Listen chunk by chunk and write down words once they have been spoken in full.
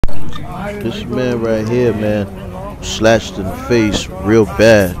This man right here, man, slashed in the face real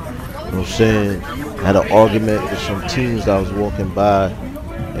bad. You know what I'm saying? Had an argument with some teens I was walking by,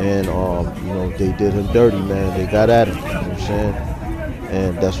 and you know, they did him dirty, man. They got at him. You know what I'm saying?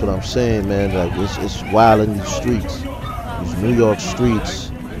 And that's what I'm saying, man. Like it's wild in these streets. These New York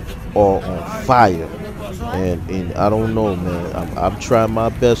streets are on fire, and I don't know, man. I'm trying my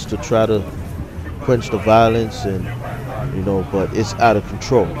best to try to quench the violence, and you know, but it's out of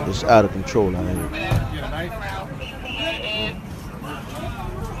control. It's out of control out here.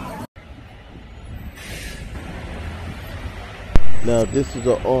 Now this is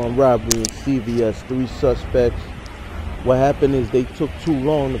an armed robbery in CVS. 3 suspects. What happened is they took too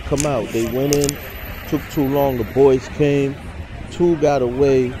long to come out. They went in, took too long. The boys came. 2 got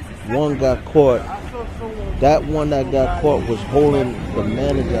away. 1 got caught. That one that got caught was holding the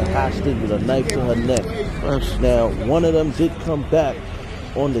manager hostage with a knife to her neck. Now, one of them did come back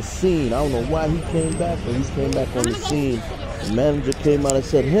on the scene. I don't know why he came back, but he came back on the scene. The manager came out and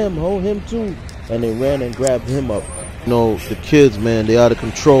said, hold him too. And they ran and grabbed him up. You know, the kids, man, they out of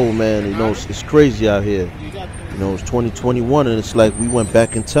control, man. You know, it's crazy out here. You know, it's 2021, and it's like we went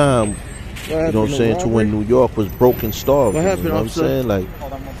back in time. You know what I'm saying? To when New York was broken starved. You know what I'm saying? Like,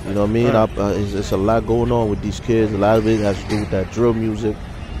 you know what I mean? It's a lot going on with these kids. A lot of it has to do with that drill music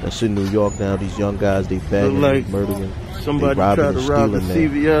that's in New York now. These young guys, they banging, like, murdering, somebody they robbing tried to and rob stealing. the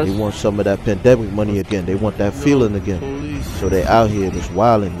CVS. They want some of that pandemic money again. They want that feeling again. Police. So they out here just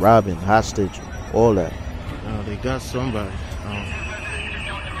wilding, robbing, hostage, all that. They got somebody.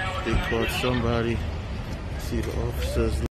 They caught somebody. See the officers.